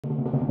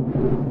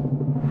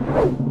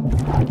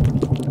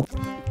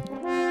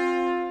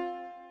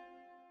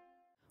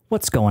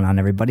What's going on,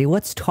 everybody?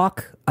 Let's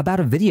talk about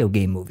a video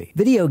game movie.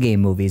 Video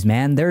game movies,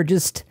 man, they're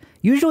just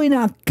usually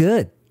not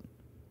good.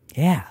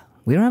 Yeah,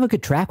 we don't have a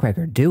good track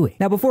record, do we?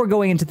 Now, before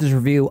going into this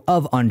review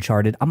of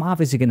Uncharted, I'm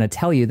obviously going to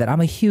tell you that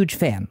I'm a huge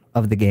fan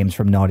of the games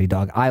from Naughty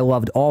Dog. I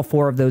loved all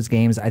 4 of those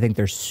games. I think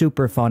they're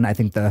super fun. I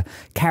think the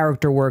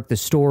character work, the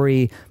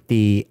story,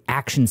 the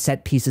action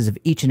set pieces of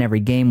each and every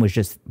game was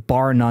just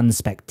bar none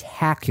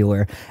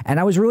spectacular.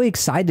 And I was really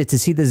excited to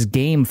see this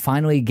game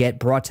finally get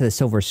brought to the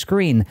silver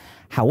screen.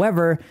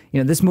 However,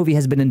 this movie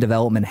has been in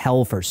development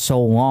hell for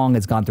so long.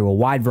 It's gone through a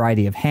wide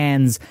variety of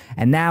hands.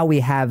 And now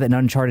we have an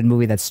Uncharted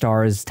movie that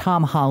stars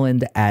Tom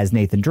Holland as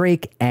Nathan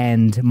Drake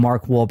and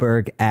Mark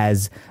Wahlberg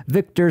as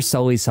Victor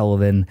Sully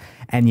Sullivan.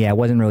 And yeah, I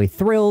wasn't really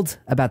thrilled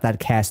about that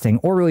casting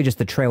or really just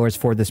the trailers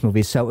for this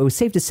movie. So it was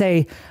safe to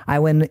say I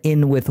went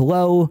in with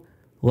low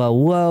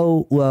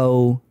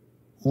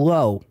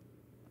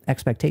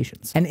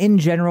expectations. And in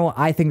general,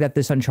 I think that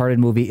this Uncharted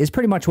movie is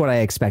pretty much what I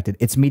expected.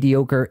 It's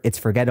mediocre, it's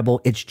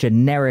forgettable, it's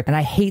generic, and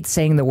I hate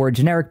saying the word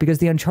generic because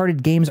the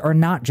Uncharted games are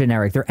not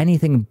generic. They're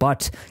anything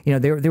but.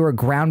 They were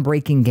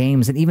groundbreaking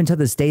games, and even to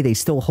this day, they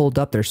still hold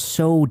up. They're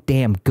so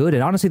damn good,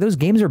 and honestly, those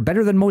games are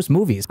better than most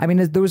movies. I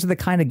mean, those are the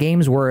kind of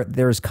games where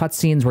there's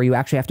cutscenes where you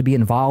actually have to be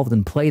involved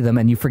and play them,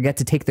 and you forget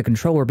to take the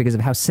controller because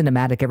of how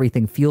cinematic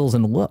everything feels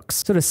and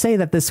looks. So to say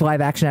that this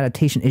live-action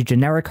adaptation is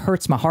generic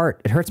hurts my heart.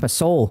 It hurts my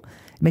soul.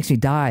 It makes me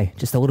die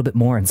just a little bit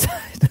more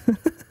inside.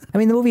 I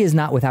mean, the movie is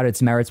not without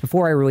its merits.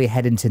 Before I really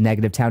head into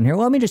negative town here,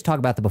 let me just talk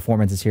about the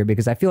performances here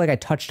because I feel like I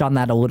touched on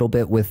that a little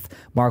bit with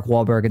Mark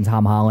Wahlberg and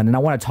Tom Holland, and I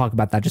want to talk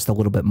about that just a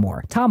little bit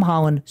more. Tom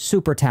Holland,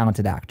 super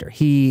talented actor.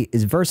 He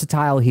is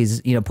versatile.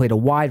 He's, played a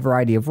wide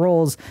variety of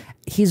roles.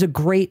 He's a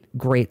great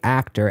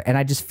actor, and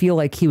I just feel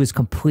like he was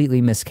completely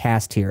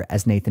miscast here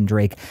as Nathan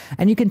Drake.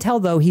 And you can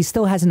tell, though, he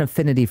still has an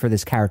affinity for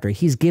this character.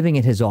 He's giving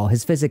it his all.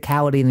 His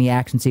physicality in the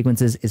action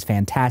sequences is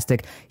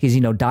fantastic. He's,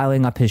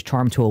 dialing up his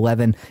charm to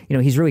 11.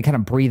 He's really kind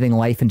of breathing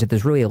life into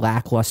this really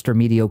lackluster,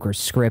 mediocre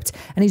script,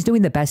 and he's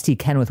doing the best he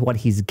can with what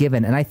he's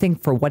given. And I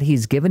think for what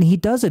he's given, he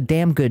does a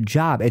damn good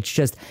job. It's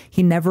just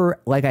he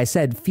never, like I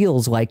said,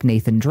 feels like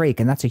Nathan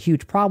Drake, and that's a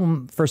huge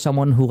problem for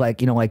someone who,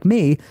 like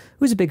me,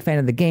 who's a big fan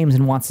of the games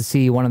and wants to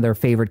see one of their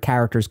favorite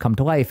characters come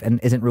to life and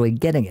isn't really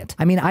getting it.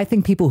 I mean, I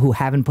think people who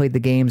haven't played the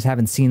games,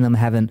 haven't seen them,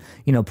 haven't,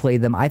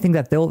 played them, I think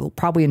that they'll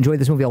probably enjoy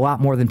this movie a lot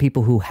more than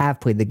people who have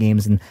played the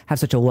games and have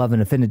such a love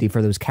and affinity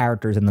for those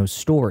characters and those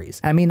stories.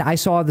 I mean, I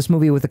saw this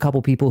movie with a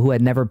couple people who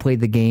had never played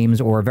the games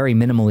or very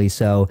minimally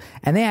so,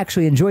 and they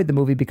actually enjoyed the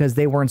movie because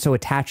they weren't so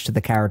attached to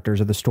the characters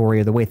or the story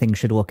or the way things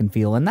should look and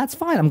feel, and that's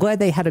fine. I'm glad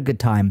they had a good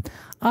time.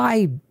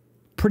 I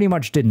pretty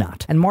much did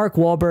not. And Mark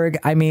Wahlberg,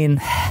 I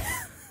mean...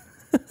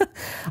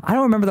 I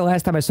don't remember the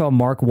last time I saw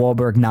Mark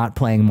Wahlberg not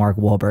playing Mark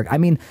Wahlberg. I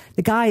mean,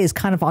 the guy is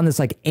kind of on this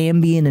like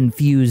ambient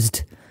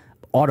infused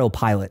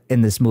autopilot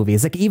in this movie.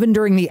 It's like even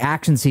during the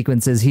action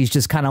sequences, he's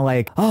just kind of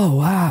like, oh,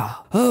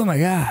 wow. Oh, my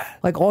God.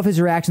 Like all of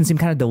his reactions seem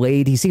kind of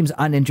delayed. He seems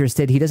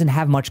uninterested. He doesn't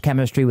have much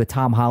chemistry with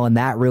Tom Holland.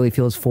 That really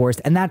feels forced.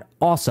 And that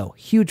also,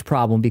 huge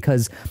problem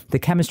because the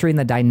chemistry and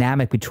the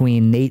dynamic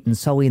between Nate and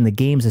Sully in the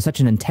games is such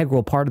an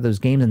integral part of those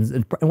games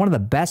and one of the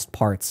best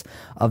parts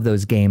of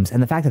those games.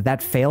 And the fact that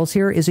that fails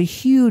here is a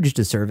huge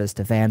disservice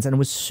to fans and it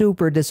was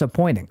super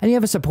disappointing. And you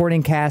have a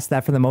supporting cast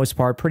that for the most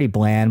part, pretty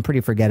bland,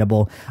 pretty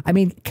forgettable. I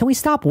mean, can we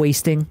stop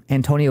wasting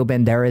Antonio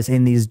Banderas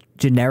in these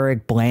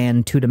generic,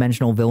 bland,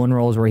 two-dimensional villain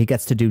roles where he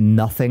gets to do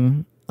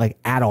nothing, like,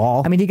 at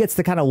all? I mean, he gets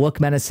to kind of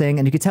look menacing,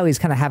 and you can tell he's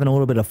kind of having a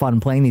little bit of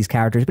fun playing these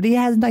characters, but he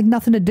has, like,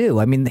 nothing to do.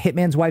 I mean, the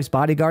Hitman's Wife's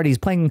Bodyguard, he's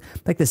playing,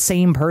 like, the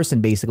same person,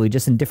 basically,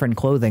 just in different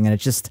clothing, and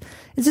it's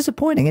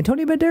disappointing.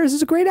 Antonio Banderas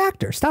is a great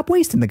actor. Stop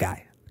wasting the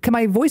guy. Can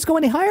my voice go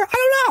any higher?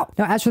 I don't know.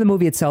 Now, as for the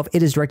movie itself,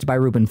 it is directed by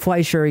Ruben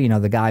Fleischer,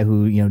 the guy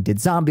who, did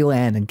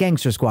Zombieland and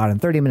Gangster Squad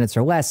and 30 Minutes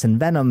or Less and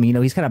Venom.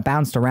 He's kind of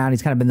bounced around.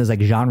 He's kind of been this like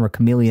genre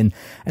chameleon.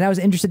 And I was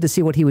interested to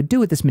see what he would do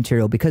with this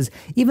material because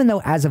even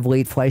though as of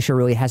late, Fleischer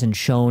really hasn't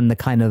shown the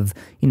kind of,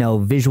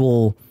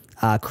 visual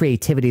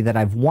creativity that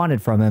I've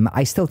wanted from him,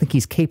 I still think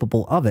he's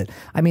capable of it.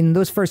 I mean,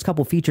 those first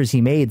couple features he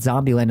made,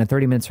 Zombieland and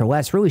 30 Minutes or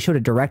Less, really showed a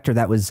director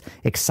that was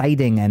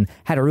exciting and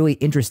had a really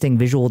interesting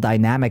visual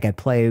dynamic at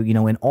play,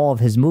 in all of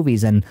his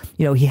movies. And,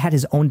 he had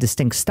his own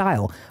distinct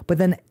style. But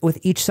then with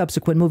each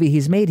subsequent movie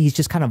he's made, he's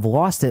just kind of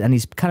lost it. And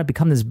he's kind of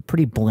become this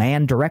pretty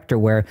bland director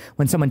where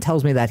when someone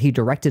tells me that he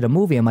directed a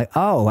movie, I'm like,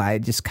 oh, I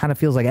just kind of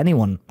feels like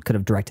anyone could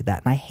have directed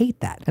that. And I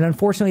hate that. And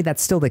unfortunately,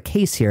 that's still the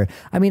case here.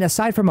 I mean,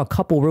 aside from a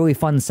couple really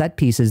fun set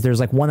pieces, there's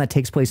like one that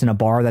takes place in a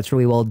bar that's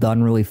really well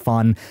done, really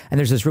fun. And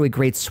there's this really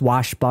great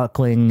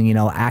swashbuckling,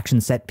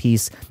 action set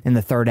piece in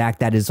the third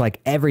act that is like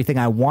everything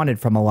I wanted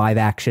from a live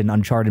action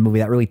Uncharted movie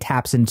that really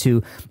taps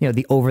into,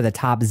 the over the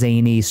top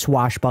zany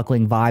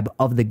swashbuckling vibe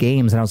of the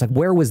games. And I was like,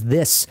 where was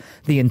this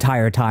the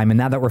entire time? And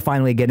now that we're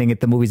finally getting it,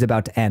 the movie's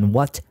about to end.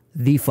 What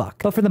the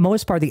fuck? But for the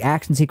most part, the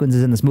action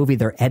sequences in this movie,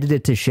 they're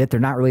edited to shit. They're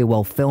not really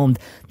well filmed.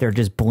 They're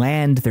just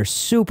bland. They're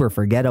super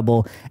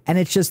forgettable. And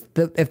it's just,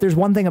 if there's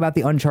one thing about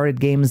the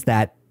Uncharted games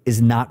that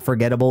is not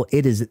forgettable.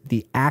 It is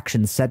the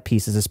action set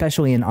pieces,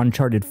 especially in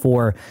Uncharted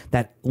 4,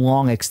 that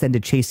long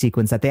extended chase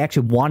sequence that they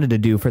actually wanted to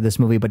do for this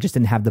movie, but just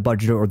didn't have the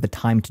budget or the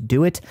time to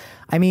do it.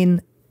 I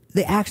mean,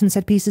 the action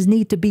set pieces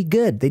need to be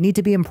good. They need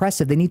to be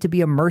impressive. They need to be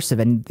immersive,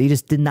 and they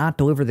just did not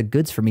deliver the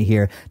goods for me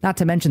here. Not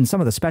to mention some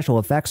of the special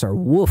effects are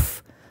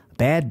woof.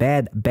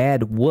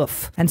 Bad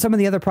woof. And some of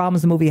the other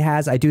problems the movie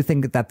has, I do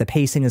think that the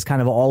pacing is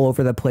kind of all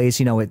over the place.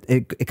 You know,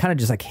 it kind of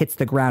just like hits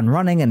the ground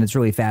running and it's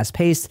really fast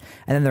paced.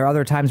 And then there are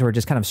other times where it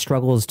just kind of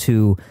struggles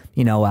to,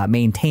 you know,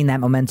 maintain that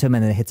momentum,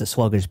 and then it hits a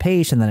sluggish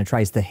pace, and then it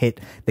tries to hit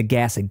the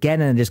gas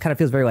again, and it just kind of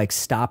feels very like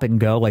stop and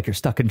go, like you're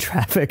stuck in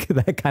traffic,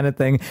 that kind of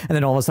thing. And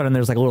then all of a sudden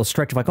there's like a little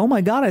stretch of like, oh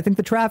my God, I think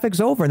the traffic's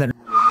over. And then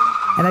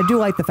and I do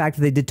like the fact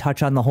that they did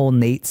touch on the whole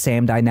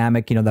Nate-Sam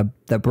dynamic, you know,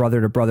 the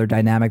brother-to-brother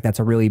dynamic. That's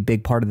a really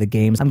big part of the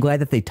games. I'm glad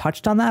that they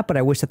touched on that, but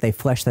I wish that they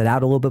fleshed that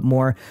out a little bit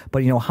more.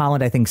 But, you know,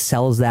 Holland, I think,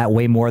 sells that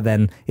way more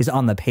than is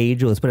on the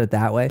page. Let's put it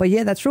that way. But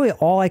yeah, that's really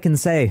all I can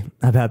say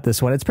about this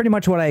one. It's pretty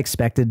much what I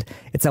expected.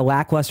 It's a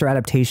lackluster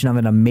adaptation of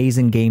an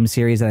amazing game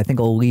series that I think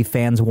will leave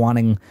fans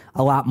wanting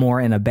a lot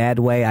more in a bad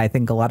way. I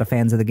think a lot of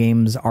fans of the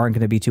games aren't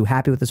going to be too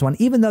happy with this one,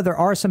 even though there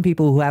are some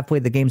people who have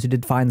played the games who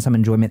did find some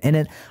enjoyment in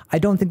it. I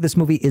don't think this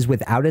movie is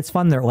without its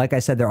fun. There, like I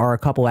said, there are a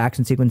couple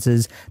action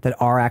sequences that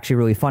are actually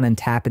really fun and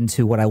tap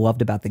into what I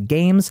loved about the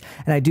games.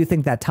 And I do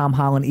think that Tom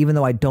Holland, even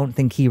though I don't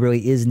think he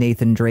really is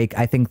Nathan Drake,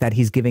 I think that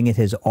he's giving it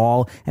his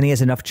all, and he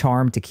has enough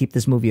charm to keep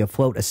this movie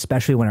afloat,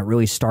 especially when it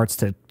really starts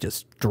to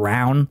just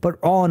drown. But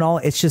all in all,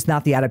 it's just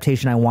not the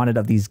adaptation I wanted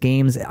of these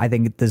games. I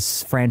think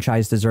this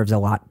franchise deserves a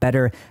lot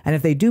better. And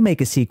if they do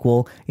make a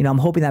sequel, you know, I'm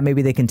hoping that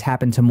maybe they can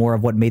tap into more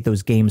of what made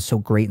those games so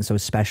great and so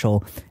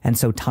special and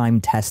so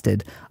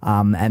time-tested,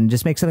 and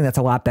just make something that's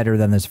a lot better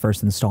than this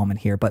first installment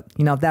here. But,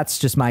 you know, that's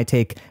just my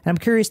take, and I'm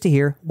curious to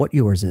hear what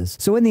yours is.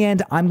 So in the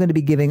end, I'm going to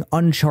be giving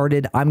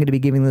Uncharted, I'm going to be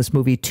giving this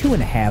movie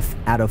 2.5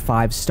 out of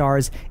 5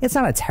 stars. It's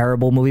not a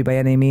terrible movie by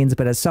any means,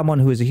 but as someone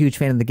who is a huge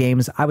fan of the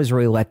games, I was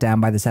really let down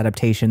by this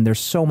adaptation. There's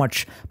so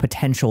much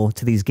potential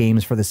to these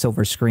games for the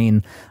silver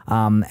screen,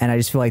 and I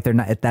just feel like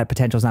that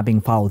potential is not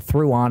being followed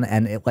through on.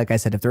 And like I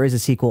said, if there is a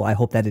sequel, I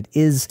hope that it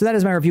is. So that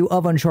is my review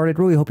of Uncharted.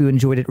 Really hope you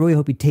enjoyed it. Really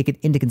hope you take it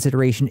into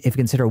consideration if you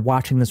consider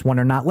watching this one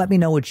or not. Let me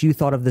know what you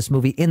thought of this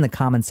movie in the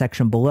comment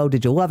section below.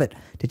 Did you love it?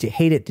 Did you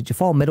hate it? Did you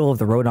fall middle of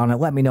the road on it?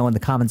 Let me know in the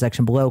comment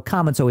section below.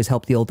 Comments always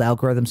help the old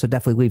algorithm, so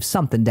definitely leave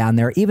something down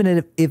there,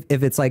 even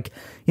if it's like,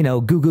 you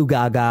know, goo goo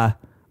gaga,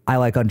 I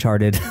like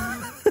Uncharted.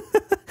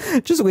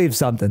 Just leave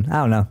something.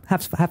 I don't know.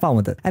 Have fun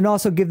with it. And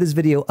also give this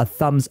video a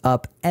thumbs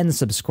up and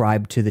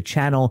subscribe to the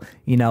channel.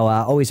 You know,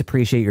 always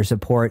appreciate your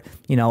support.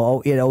 You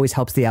know, it always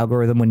helps the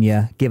algorithm when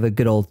you give a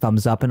good old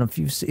thumbs up. And if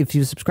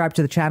you subscribe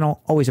to the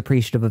channel, always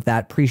appreciative of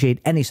that. Appreciate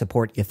any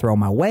support you throw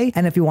my way.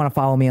 And if you want to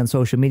follow me on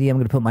social media, I'm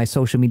going to put my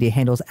social media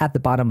handles at the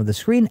bottom of the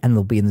screen, and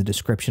they'll be in the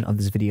description of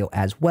this video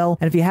as well.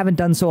 And if you haven't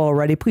done so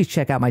already, please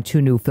check out my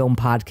 2 new film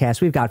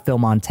podcasts. We've got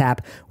Film on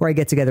Tap, where I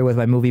get together with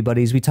my movie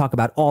buddies. We talk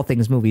about all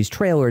things movies,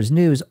 trailers,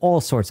 news, all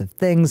sorts of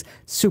things.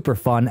 Super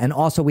fun. And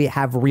also we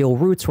have Real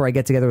Roots, where I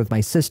get together with my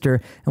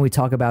sister and we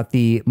talk about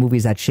the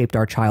movies that shaped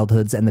our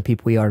childhoods and the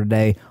people we are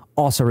today.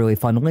 Also really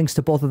fun. Links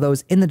to both of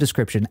those in the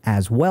description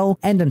as well.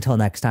 And until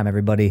next time,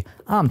 everybody,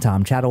 I'm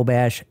Tom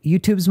Chattelbash,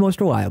 YouTube's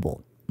most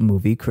reliable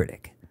movie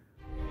critic.